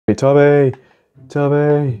Hey, Toby!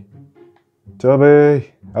 Toby!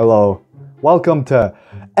 Toby! Hello. Welcome to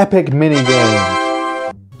Epic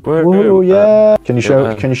Minigames! Woo, yeah! Can you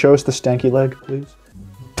show us the stanky leg, please?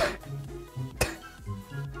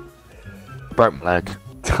 Broke my leg.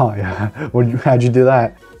 Oh yeah. How'd you do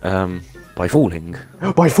that? By falling.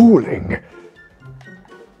 By falling!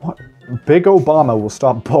 What? Big Obama will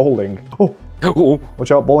start bowling. Oh! Oh!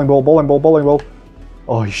 Watch out, bowling ball, bowling ball, bowling ball.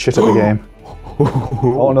 Oh, he's shit at the game.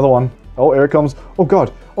 Oh, another one. Oh, here it comes. Oh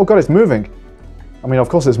god. Oh god, it's moving. I mean, of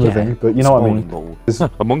course it's moving, but you know what I mean.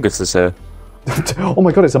 Among Us is here. Oh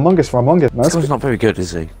my god, it's Among Us for Among Us. No, This guy's not very good,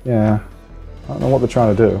 is he? Yeah. I don't know what they're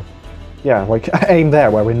trying to do. Yeah, like, aim there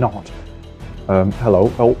where we're not.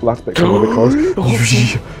 Hello. Oh, that's a bit close.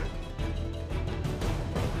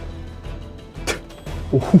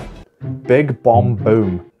 Ooh. Big Bomb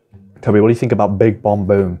Boom. Toby, what do you think about Big Bomb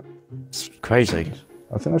Boom? It's crazy.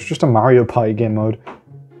 I think that's just a Mario Party game mode.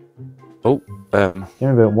 Oh,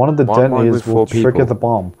 Yeah, but one of the detonators will trigger the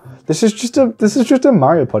bomb. This is just a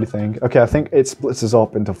Mario Party thing. Okay, I think it splits us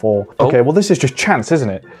up into 4. Oh. Okay, well this is just chance, isn't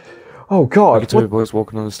it? Oh god. Two boys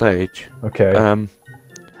walking on the stage. Okay.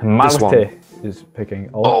 Malate is picking.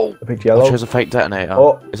 Oh, I picked yellow. I chose a fake detonator.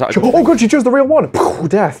 Oh, is that oh god, she chose the real one.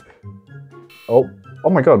 Death. Oh, oh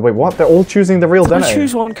my god, wait, what? They're all choosing the real detonator. I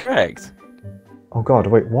choose one correct. Oh god,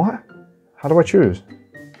 wait, what? How do I choose?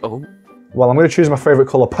 Oh. Well, I'm going to choose my favorite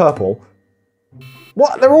color, purple.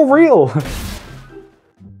 What? They're all real.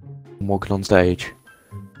 I'm walking on stage.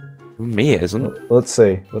 Me, it isn't. Let's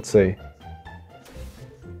see. Let's see.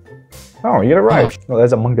 Oh, you get it right. Oh,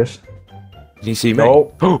 there's Among Us. Can you see me?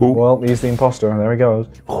 Oh. Well, he's the imposter. There he goes.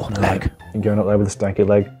 Oh, the leg. You're going up there with a stanky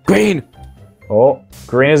leg. Green. Oh,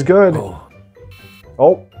 green is good. Oh.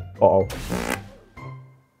 Oh. Uh-oh.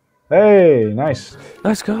 Hey, nice.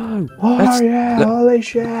 Let's go. Oh, yeah. Holy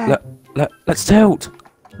shit. Let's tilt.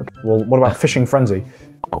 Okay. Well, what about Fishing Frenzy?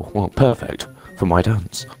 Oh, well, perfect for my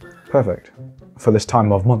dance. Perfect. For this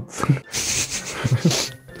time of month.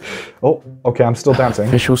 Oh, okay, I'm still dancing.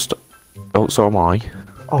 Official oh, so am I.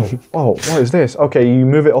 Oh, what is this? Okay, you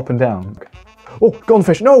move it up and down. Oh,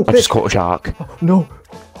 goldfish, no! I just caught a shark. Oh, no.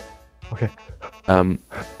 Okay.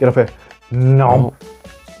 Get up here. Nom.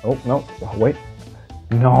 Oh, no. Oh, wait.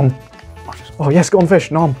 Nom. Oh, yes,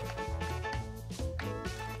 goldfish, nom.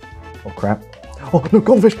 Oh, crap. Oh, no,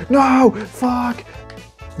 goldfish! No! Fuck!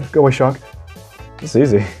 Go away, shark. It's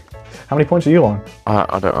easy. How many points are you on?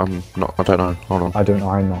 I don't know. Hold on. I don't know,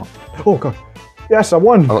 I'm not. Oh, God. Yes, I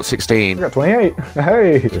won! I got 16. I got 28.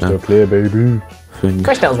 Hey! Crystal clear, baby.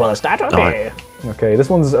 Crystals will start on there. Okay, this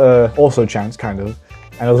one's also chance, kind of.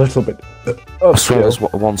 And a little bit I swear there's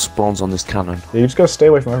one spawns on this cannon. Yeah, you just gotta stay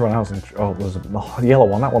away from everyone else. And, oh, there's the yellow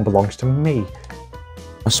one. That one belongs to me.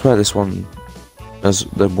 I swear this one, there's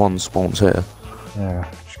the one spawns here. Yeah,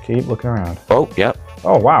 just keep looking around. Oh, yep.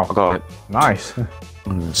 Oh, wow. I got it. Nice. I'm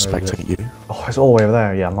gonna spectate you. Oh, it's all the way over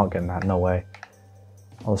there. Yeah, I'm not getting that. No way.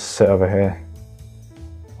 I'll sit over here.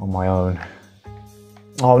 On my own.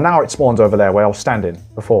 Oh, now it spawns over there where I was standing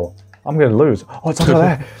before. I'm gonna lose. Oh, it's on top of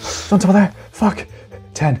there. It's on top of there. Fuck.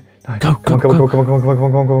 10, 9. Go, come on.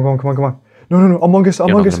 No. Among Us. You're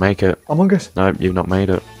not gonna make it. Among Us. No, you've not made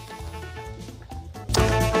it.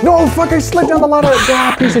 No, fuck, I slid down the ladder.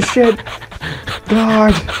 God, piece of shit.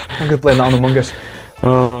 God. I'm gonna blame that on Among Us.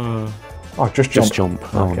 Oh, just jump.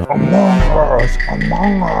 Oh, okay. no.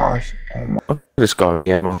 Among Us. This guy,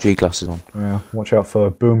 yeah, with G glasses on. Yeah, watch out for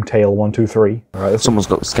Boom Tail 1, 2, 3. Alright, Someone's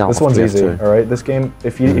got the scalp. This one's easy. Alright, this game,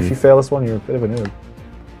 if you fail this one, you're a bit of a noob.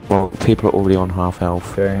 Well, people are already on half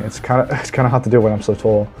health. Okay, it's kind of hard to do when I'm so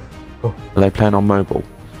tall. Oh. Are they playing on mobile?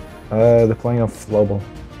 They're playing on global.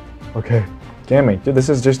 Okay, damn me, dude, this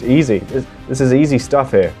is just easy. This is easy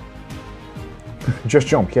stuff here. Just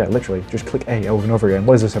jump, yeah, literally. Just click A over and over again.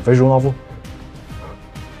 What is this, a visual novel?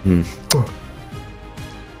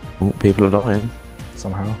 Oh, people are dying.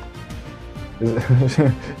 Somehow.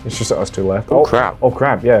 It's just us two left. Oh, crap. Oh,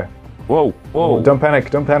 crap, yeah. Whoa. Oh, don't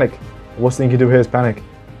panic. The worst thing you can do here is panic.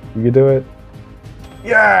 You can do it.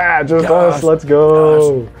 Yeah, just us. Let's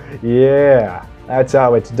go. Yes. Yeah, that's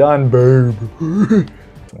how it's done, babe.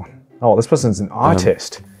 Oh, this person's an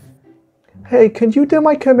artist. Hey, can you do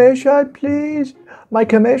my commission, please? My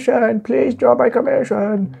commission, please draw my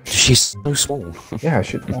commission. She's so small. Yeah,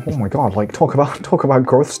 oh my god, like talk about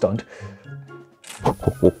growth stunt.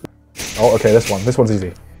 Oh, okay, this one's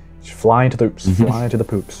easy. Just fly into the poops, fly into the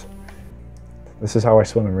poops. This is how I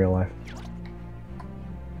swim in real life.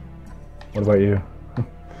 What about you?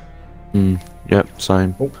 Yep,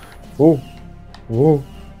 same. Oh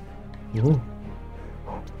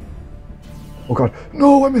god,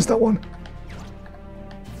 no, I missed that one.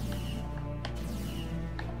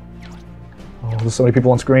 there's so many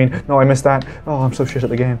people on screen. No, I missed that. Oh, I'm so shit at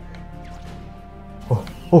the game. Oh,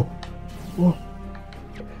 oh, oh.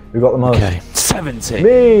 We got the most. Okay, 70.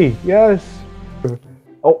 Me, yes.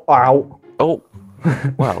 Oh, ow. Oh,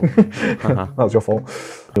 well. That was your fault.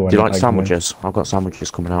 Do you like sandwiches? I've got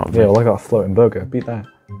sandwiches coming out of Yeah, it. well, I got a floating burger. Beat that.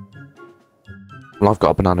 Well, I've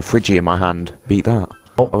got a banana fridgie in my hand. Beat that.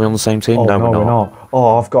 Oh. Are we on the same team? Oh, no, we're not.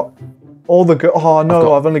 Oh, I've got all the Oh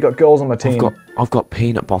no, I've only got girls on my team. I've got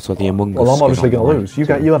peanut butter, the Among Us. Well, I'm obviously going to lose. You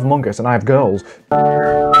have Among Us and I have girls.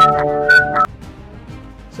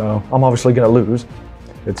 So, I'm obviously going to lose.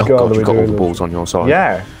 It's Oh girl god, that you've got we all do the lose. balls on your side.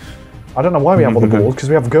 Yeah. I don't know why we have all the balls, because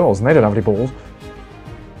we have girls and they don't have any balls.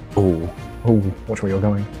 Oh. Oh, watch where you're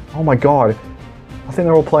going. Oh my god. I think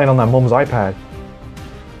they're all playing on their mum's iPad.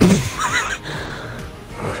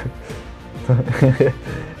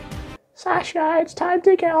 Sasha, it's time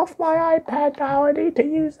to get off my iPad now. I need to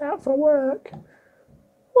use that for work.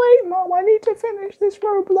 Wait, Mom, I need to finish this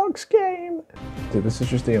Roblox game. Dude, this is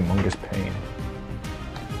just the Among Us pain.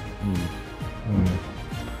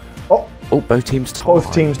 Oh, Both teams tie.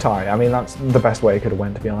 both teams tie. I mean, that's the best way it could have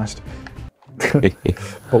went, to be honest.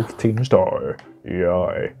 Both teams tie.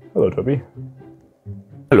 Yay. Hello, Toby.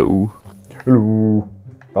 Hello. Hello.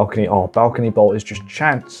 Balcony. Oh, balcony bolt is just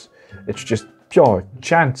chance. It's just pure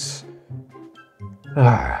chance.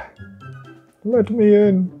 Let me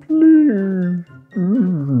in, please.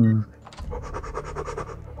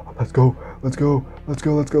 Let's go. Let's go. Let's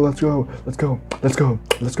go. Let's go. Let's go. Let's go. Let's go.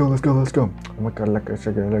 Let's go. Let's go. Let's go. Oh my god!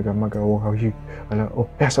 Oh my god! Oh, how you? Oh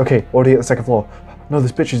yes. Okay. Already at the second floor. No,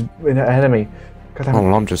 this bitch is ahead of me. God damn it. Oh,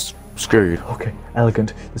 well, I'm just screwed. Okay,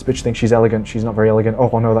 elegant. This bitch thinks she's elegant. She's not very elegant.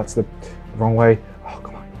 Oh no, that's the wrong way. Oh,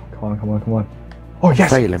 come on, come on, come on, come on. Oh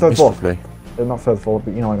yes, Failing third floor. miserably. Not third floor,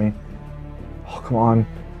 but you know what I mean. Oh, come on.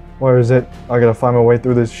 Where is it? I gotta find my way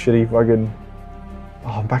through this shitty fucking... Oh,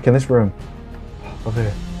 I'm back in this room. Over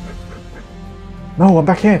here. No, I'm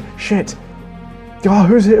back here. Shit. Oh,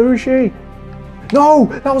 who's it? Who is she? No,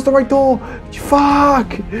 that was the right door. Fuck.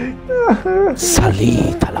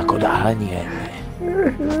 Salita la codania.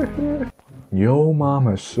 Yo,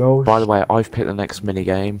 mama, so... By the way, I've picked the next mini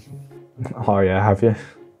game. Oh yeah, have you?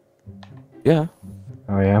 Yeah.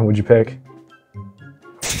 Oh yeah, what'd you pick?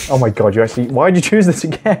 Oh my god, you actually... Why'd you choose this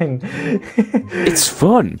again? It's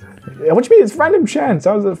fun. What do you mean? It's random chance.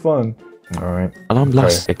 How is it fun? Alright. And I'm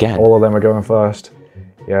last again. All of them are going first.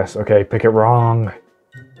 Yes, okay, pick it wrong.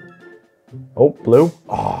 Oh, blue.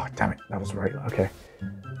 Oh, damn it. That was right. Okay.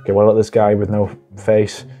 Okay, what about this guy with no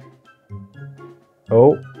face?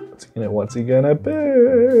 Oh, what's he gonna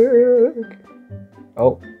pick?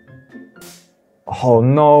 Oh. Oh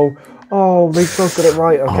no. Oh, they both got it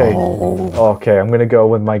right. Okay. Oh. Okay, I'm gonna go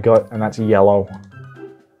with my gut, and that's yellow.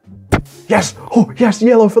 Yes! Oh, yes,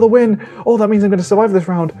 yellow for the win! Oh, that means I'm gonna survive this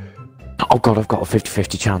round. Oh god, I've got a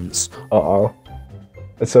 50-50 chance. Uh-oh.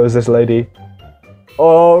 And so is this lady.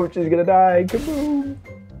 Oh, she's gonna die. Kaboom!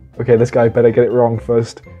 Okay, this guy better get it wrong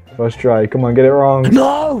first. First try. Come on, get it wrong.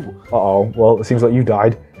 No! Uh-oh. Well, it seems like you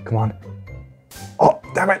died. Come on. Oh,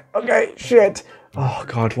 damn it. Okay, shit. Oh,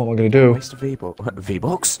 God, what am I going to do? Waste of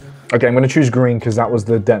V-Bucks? Okay, I'm going to choose green because that was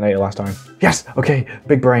the detonator last time. Yes! Okay,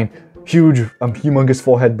 big brain. Huge, humongous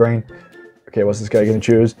forehead brain. Okay, what's this guy going to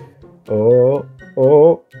choose? Oh,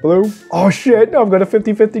 blue. Oh, shit. No, I've got a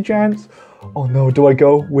 50-50 chance. Oh, no. Do I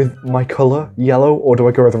go with my color, yellow, or do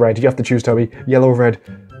I go with red? You have to choose, Toby. Yellow or red?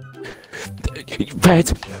 Red.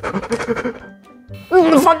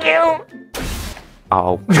 Fuck you!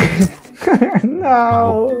 Oh.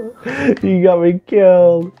 No! You got me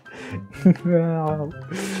killed. No.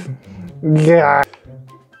 Yeah.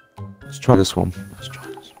 Let's try this one. Let's try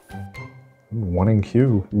this. One in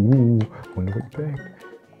queue. Ooh, wonder what you picked.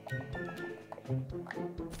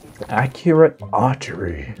 Accurate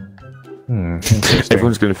archery. Interesting.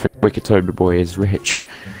 Everyone's going to think Wicked Toby Boy is rich.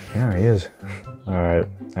 Yeah, he is. Alright,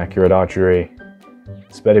 accurate archery.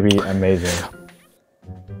 It's better be amazing.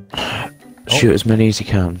 Shoot as many as you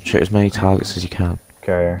can. Shoot as many targets as you can.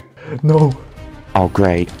 Okay. No! Oh,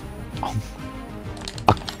 great. Oh,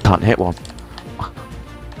 I can't hit one.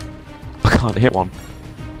 I can't hit one.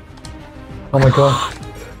 Oh my god.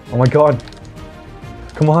 Oh my god.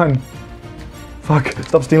 Come on. Fuck,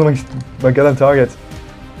 stop stealing my goddamn targets.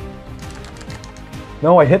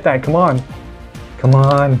 No, I hit that, come on. Come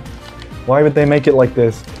on. Why would they make it like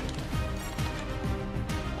this?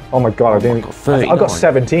 Oh my god, I didn't. I got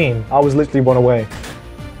 17. I was literally one away.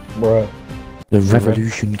 Bruh. The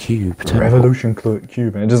Revolution Cube. Revolution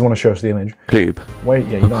Cube, and it doesn't want to show us the image. Cube. Wait,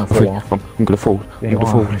 yeah, you don't fall off. I'm gonna fall. Yeah, I'm you gonna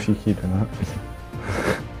are fall. if you keep doing that.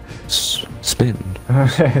 Spin.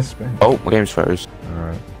 Spin. Oh, my game's froze.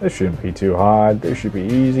 Alright. This shouldn't be too hard. This should be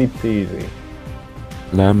easy peasy.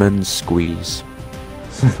 Lemon squeeze.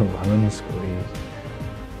 Lemon squeeze.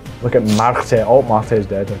 Look at Marte. Oh, Marte's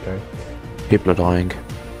dead. Okay. People are dying.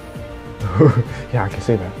 Yeah, I can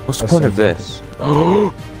see that. What's the point of this?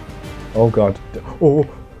 Oh god. Oh,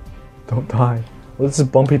 don't die. Well, this is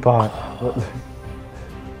bumpy part. What?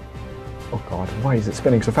 Oh god, why is it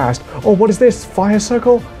spinning so fast? Oh, what is this? Fire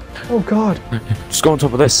circle? Oh god. Just go on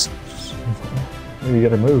top of this. Maybe you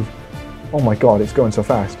gotta move. Oh my god, it's going so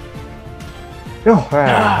fast. Oh,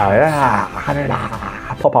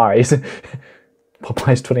 Popeyes.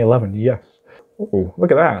 Popeyes 2011, yes. Oh,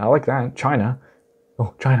 look at that. I like that. China.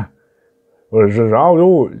 Oh, China.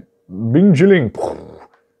 Bing chilling.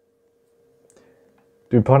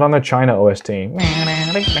 Dude, put on the China OST.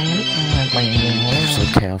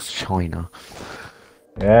 So Chaos China.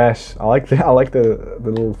 Yes, I like the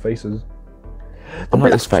little faces. I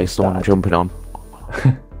like this face, the one I'm jumping on.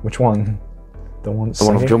 Which one? The one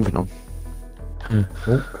I'm jumping on.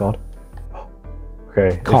 Oh god.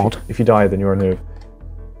 Okay. God. If you die, then you're a noob.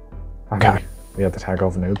 Okay. We have to tag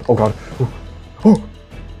off noob. Oh god. Oh.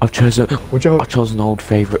 I've chosen. Watch out. I chose an old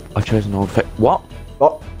favorite. What?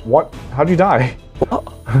 Oh, what? How'd you die? What?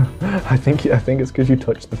 I think it's because you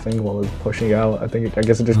touched the thing while it was pushing out. I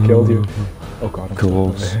guess it just killed you. Oh god. I'm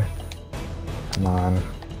course. Come on.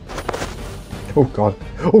 Oh god.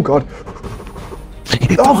 Oh god.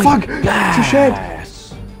 Oh fuck!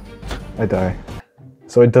 Yes. I die.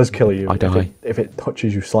 So it does kill you. I die. If it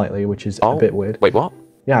touches you slightly, which is a bit weird. Wait, what?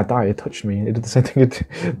 Yeah, I died. It touched me. It did the same thing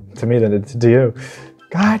to me that it did to you.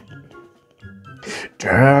 God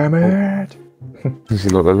damn it!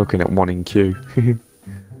 They're looking at one in queue.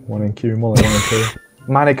 One in queue, more than one in queue.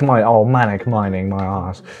 Manic mining. Oh, manic mining, my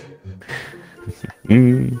ass. I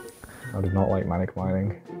do not like manic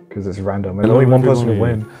mining because it's random and only one person will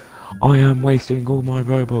win. I am wasting all my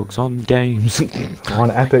Robux on games.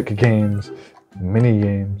 On epic games, mini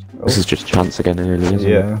games. Oh. This is just chance again, really, isn't it?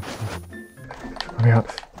 Yeah. Oh my god.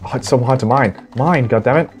 Oh, it's so hard to mine. Mine,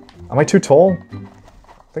 goddammit. Am I too tall?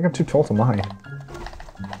 I think I'm too tall to mine.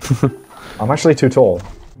 I'm actually too tall.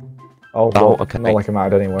 Oh, well, okay. Not like I'm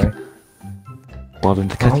out anyway. Well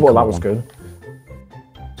done, Oh, well, that was good.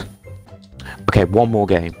 Okay, one more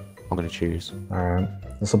game. I'm gonna choose. Alright.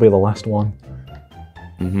 This will be the last one.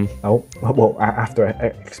 Mm-hmm. Oh, well, after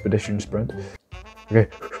expedition sprint. Okay.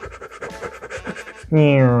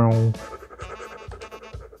 Meow.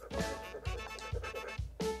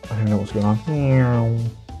 I don't know what's going on. Meow.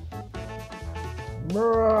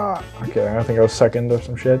 Okay, I think I was second or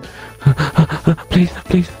some shit. Please.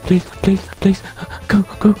 Go.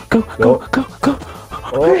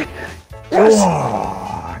 Oh. Yes!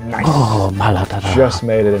 Oh, nice. Oh, maladada. Just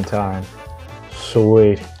made it in time.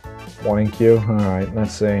 Sweet. One in queue. Alright,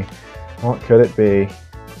 let's see. What could it be?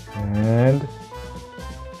 And...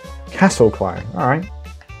 Castle climb. Alright.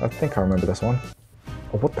 I think I remember this one.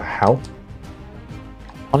 Oh, what the hell?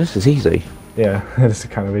 Oh, this is easy. Yeah, this is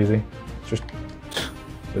kind of easy. It's just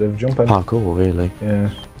a bit of jumping. Parkour, really. Yeah.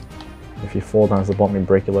 If you fall down to the bottom, you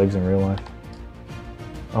break your legs in real life.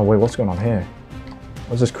 Oh wait, what's going on here?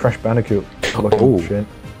 What's this Crash Bandicoot looking shit?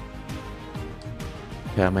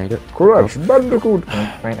 Okay, I made it. Crash Bandicoot!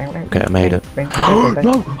 Okay, I made it.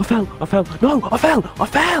 No, I fell! No, I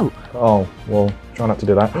fell! Oh, well, try not to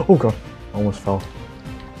do that. Oh god, almost fell.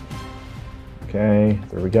 Okay,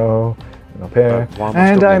 there we go. And up here.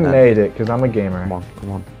 And I made it, because I'm a gamer.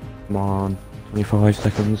 Come on. 25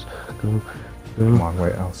 seconds. Go. Come on,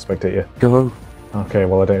 wait, I'll spectate you. Go. Okay,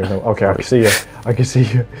 well I don't know. Okay, I can see you. I can see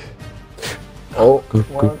you. Oh, Go.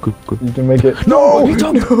 you can make it. No! He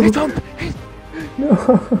jumped!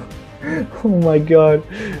 No! Oh my god.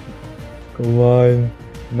 Come on.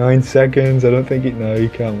 9 seconds. I don't think it. No, you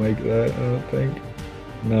can't make that. I don't think.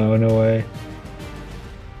 No way.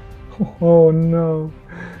 Oh no.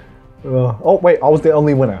 Oh wait, I was the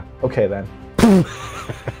only winner. Okay then.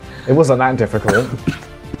 It wasn't that difficult.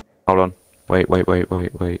 Hold on. Wait.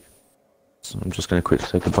 So I'm just gonna quickly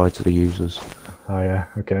say goodbye to the users. Oh yeah,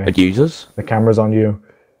 okay. The users? The camera's on you.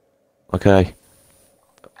 Okay.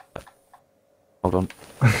 Hold on.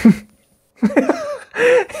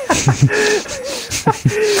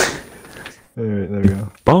 Alright, there we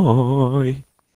go. Bye.